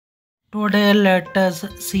Today, let us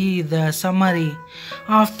see the summary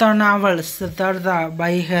of the novel Siddhartha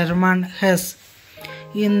by Herman Hess.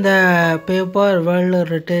 In the paper World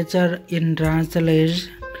Literature in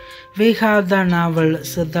Translation, we have the novel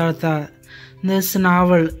Siddhartha. This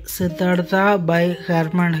novel, Siddhartha by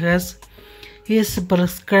Herman Hess, is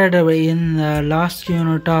prescribed in the last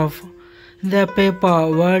unit of the paper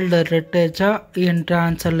World Literature in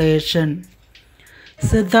Translation.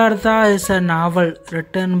 Siddhartha is a novel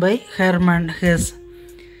written by Herman Hess.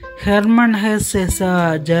 Herman Hess is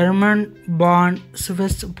a German-born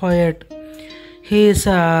Swiss poet. He is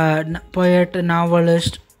a poet,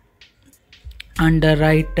 novelist, and a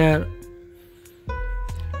writer.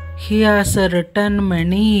 He has written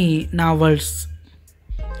many novels.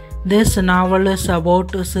 This novel is about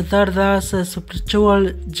Siddhartha's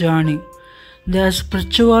spiritual journey. The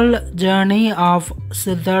spiritual journey of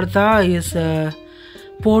Siddhartha is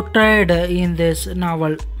portrayed in this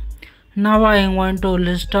novel. Now I am going to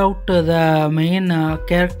list out the main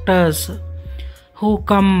characters who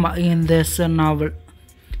come in this novel.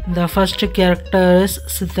 The first character is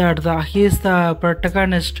Siddhartha. He is the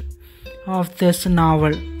protagonist of this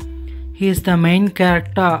novel. He is the main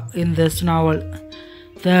character in this novel.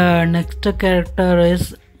 The next character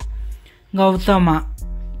is Gautama.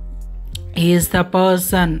 He is the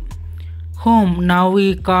person whom now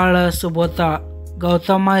we call as Buddha.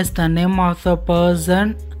 Gautama is the name of the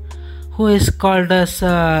person who is called as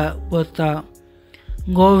Buddha.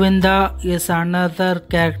 Govinda is another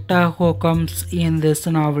character who comes in this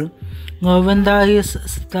novel. Govinda is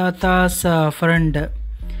Siddhartha's friend.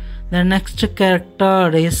 The next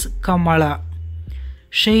character is Kamala.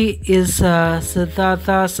 She is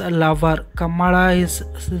Siddhartha's lover. Kamala is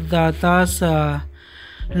Siddhartha's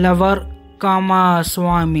lover. Kama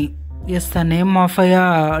Swami is the name of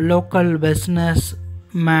a local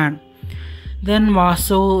businessman. Then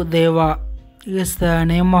Vasudeva is the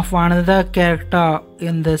name of another character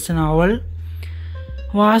in this novel.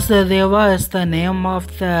 Vasudeva is the name of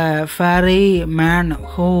the fairy man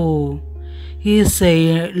who is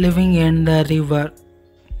living in the river.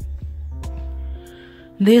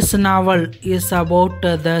 This novel is about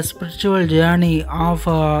the spiritual journey of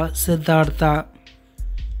Siddhartha.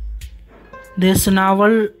 This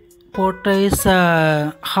novel portrays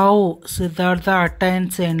how Siddhartha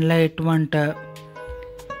attains enlightenment.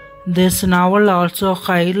 This novel also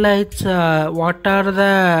highlights what are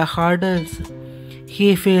the hurdles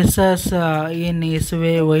he faces in his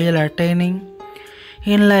way while attaining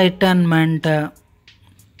enlightenment.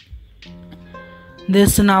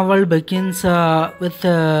 This novel begins with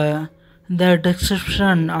the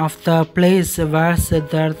description of the place where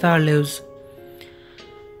Siddhartha lives.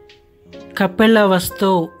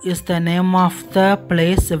 Kapilavastu is the name of the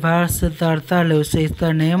place where Siddhartha lives. It's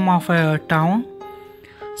the name of a town.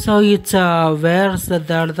 So it's where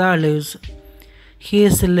Siddhartha lives. He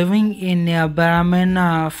is living in a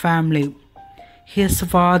Brahmin family. His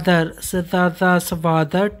father, Siddhartha's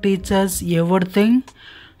father, teaches everything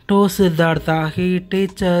to Siddhartha. He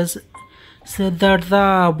teaches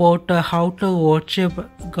Siddhartha about how to worship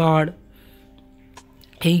God.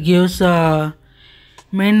 He gives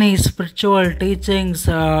many spiritual teachings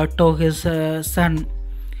to his son.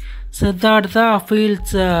 Siddhartha feels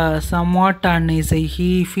somewhat uneasy.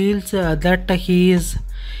 He feels that he is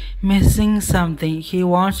missing something. He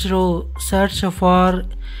wants to search for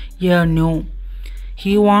a new.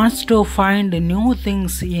 He wants to find new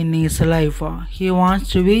things in his life. He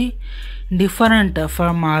wants to be different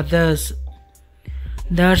from others.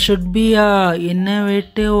 There should be an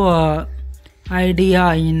innovative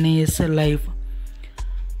idea in his life.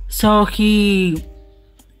 So he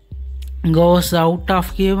goes out of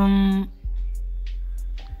him.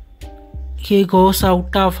 He goes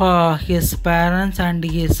out of his parents and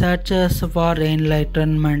he searches for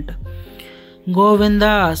enlightenment.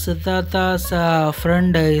 Govinda, Siddhartha's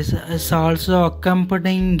friend, is also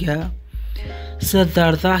accompanying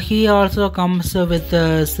Siddhartha. He also comes with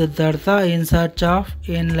Siddhartha in search of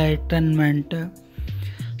enlightenment.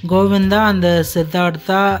 Govinda and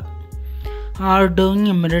Siddhartha are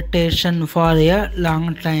doing meditation for a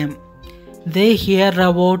long time. They hear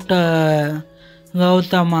about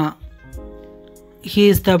Gautama. He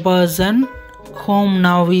is the person whom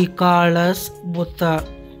now we call as Buddha.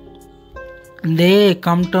 They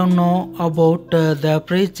come to know about the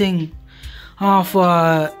preaching of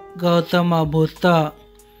Gautama Buddha.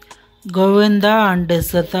 Govinda and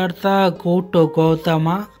Siddhartha go to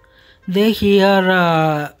Gautama. They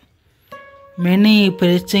hear many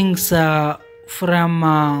preachings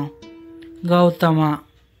from Gautama.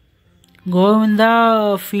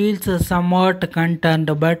 Govinda feels somewhat content,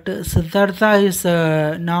 but Siddhartha is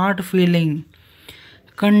not feeling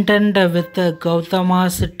content with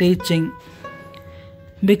Gautama's teaching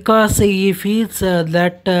because he feels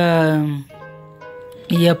that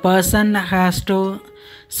a person has to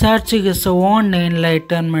search his own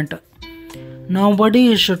enlightenment.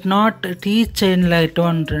 Nobody should not teach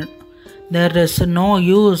enlightenment. There is no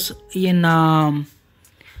use in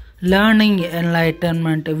learning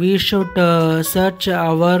enlightenment. We should search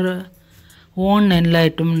our own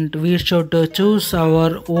enlightenment. We should choose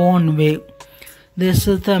our own way. This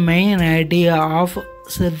is the main idea of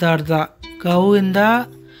Siddhartha. Govinda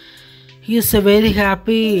is very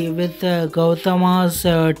happy with Gautama's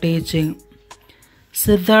teaching.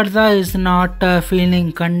 Siddhartha is not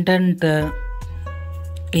feeling content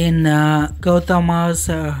in Gautama's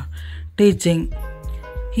teaching.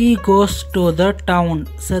 He goes to the town.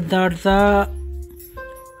 Siddhartha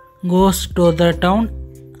goes to the town.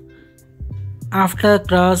 After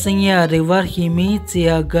crossing a river, he meets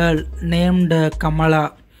a girl named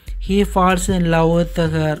Kamala. He falls in love with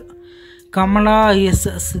her. Kamala is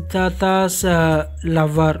Siddhartha's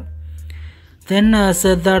lover. Then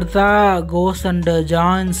Siddhartha goes and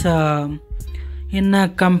joins in a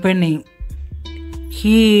company.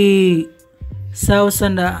 He serves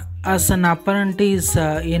as an apprentice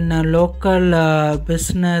in a local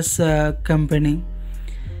business company.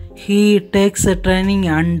 He takes training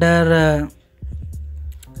under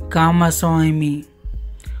Kamaswamy,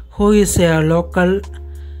 who is a local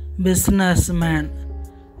businessman.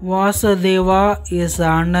 Vasudeva is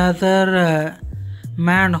another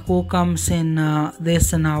man who comes in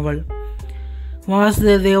this novel.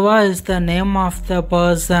 Vasudeva is the name of the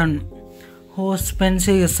person who spends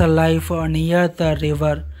his life near the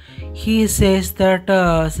river. He says that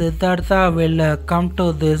Siddhartha will come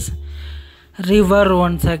to this river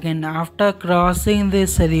once again. After crossing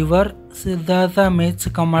this river, Siddhartha meets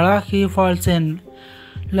Kamala. He falls in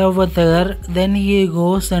love with her. Then he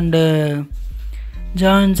goes and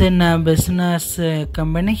joins in a business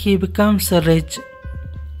company. He becomes rich.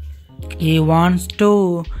 He wants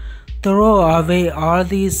to throw away all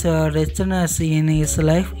these richness in his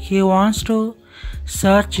life. He wants to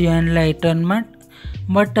search enlightenment,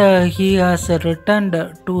 but he has returned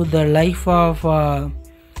to the life of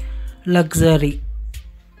luxury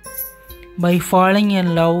by falling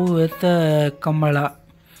in love with Kamala.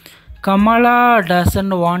 Kamala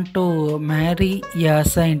doesn't want to marry a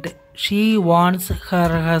saint. She wants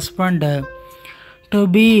her husband to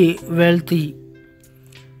be wealthy.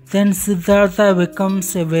 Then Siddhartha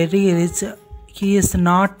becomes very rich. He is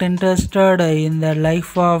not interested in the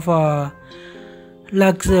life of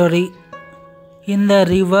luxury. In the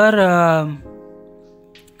river,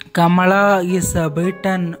 Kamala is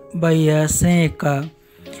bitten by a snake.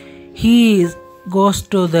 He goes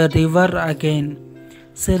to the river again.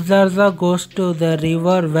 Siddhartha goes to the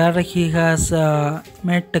river where he has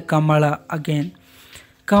met Kamala again.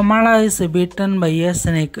 Kamala is bitten by a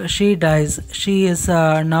snake. She dies. She is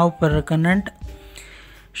now pregnant.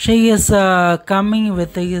 She is coming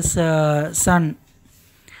with his son.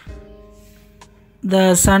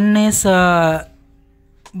 The son is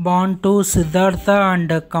born to Siddhartha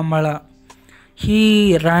and Kamala.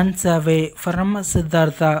 He runs away from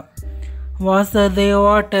Siddhartha.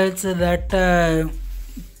 Vasudeva tells that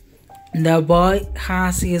the boy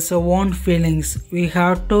has his own feelings. We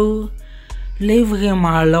have to leave him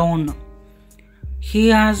alone. He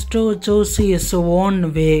has to choose his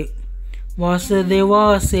own way.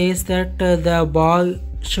 Vasudeva says that the boy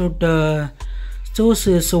should choose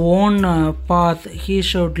his own path. He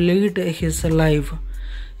should lead his life.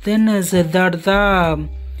 Then Siddhartha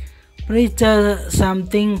preaches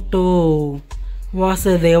something to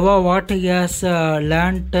Vasudeva what he has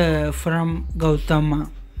learnt from Gautama.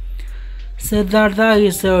 Siddhartha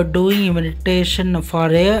is doing meditation for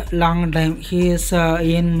a long time. He is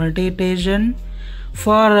in meditation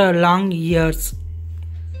for long years.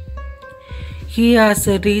 He has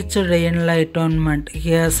reached enlightenment. He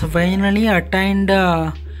has finally attained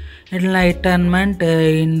enlightenment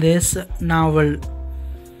in this novel.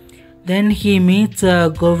 Then he meets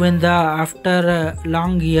Govinda after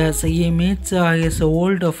long years. He meets his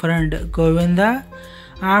old friend Govinda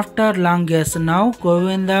after long years. Now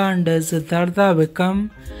Govinda and Siddhartha become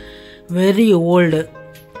very old.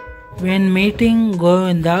 When meeting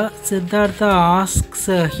Govinda, Siddhartha asks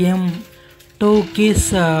him to kiss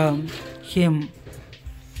him.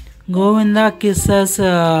 Govinda kisses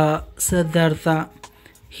Siddhartha.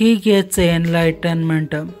 He gets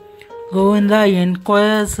enlightenment. Govinda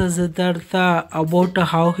inquires Siddhartha about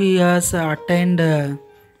how he has attained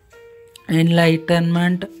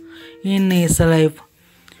enlightenment. in his life.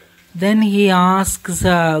 Then he asks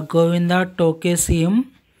Govinda to kiss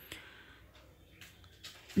him.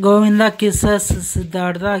 Govinda kisses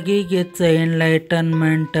Siddhartha. He gets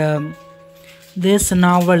enlightenment. This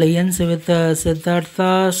novel ends with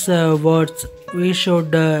Siddhartha's words. We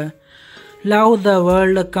should love the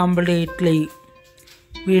world completely.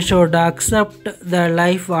 We should accept the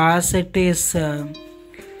life as it is.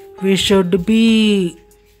 We should be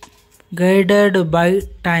guided by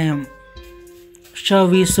time. So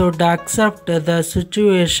we should accept the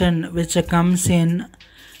situation which comes in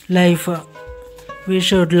life. We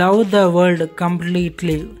should love the world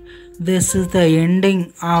completely. This is the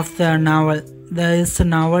ending of the novel. This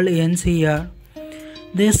novel ends here.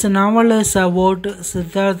 This novel is about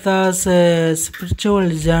Siddhartha's spiritual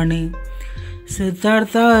journey.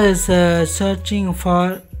 Siddhartha is searching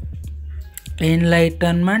for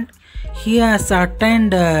enlightenment. He has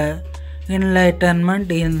attained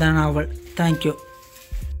enlightenment in the novel. Thank you.